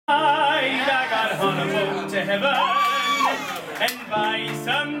got on a boat to heaven, and by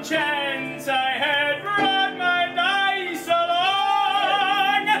some chance I had brought my dice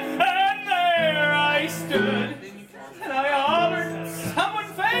along, and there I stood, and I hollered, someone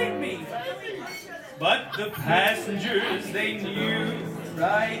fade me. But the passengers, they knew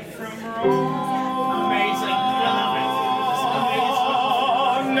right from wrong.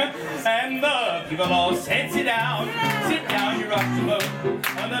 And the people all said, sit down, you rock the boat.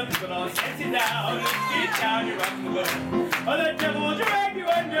 And the people all said, sit down, you rock the boat. Or the devil will drag you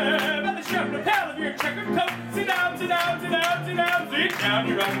under by the sharp lapel of your checkered coat. Sit down,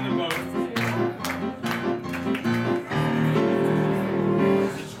 you rock the boat.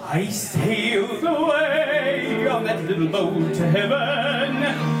 I sailed away on that little boat to heaven,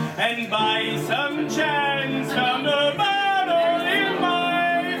 and by some chance found a bottle in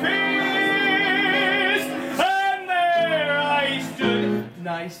my fist, and there I stood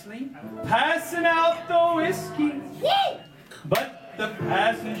nicely passing out the whiskey. But the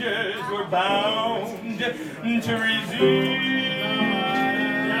passengers were bound to resist,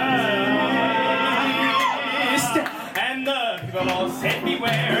 and the people all said,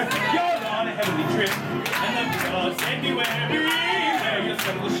 beware, you're on a heavenly trip. And the people all said, beware, beware, you'll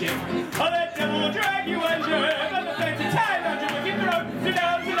scuttle the ship. Oh, that devil will drag you under, but the fancy tide on your wicked throat. Sit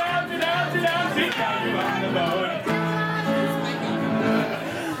down, you rock the boat.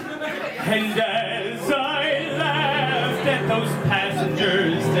 And as I laughed at those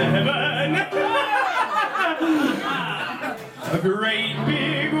passengers to heaven, a great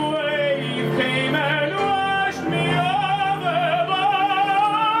big wave came and washed me overboard.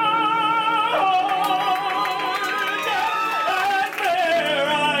 And there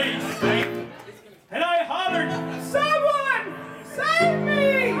I sank, and I hollered, someone save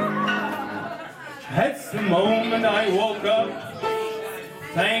me! That's the moment I woke up.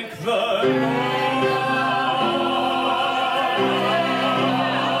 Thank the Lord.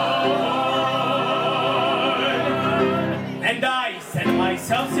 And I said to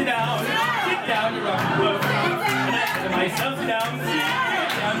myself, sit down, you rock the boat. And I said to myself, sit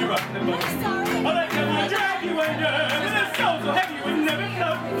down, you rock the boat. Oh, that devil will drag you under, with a soul so heavy you would never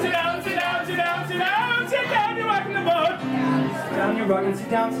float. Sit down, you rock the boat. Sit down, you're rocking, sit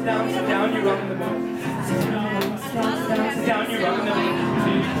down, you're rocking the boat. Sit down, you're rocking the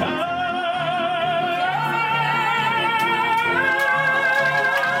boat.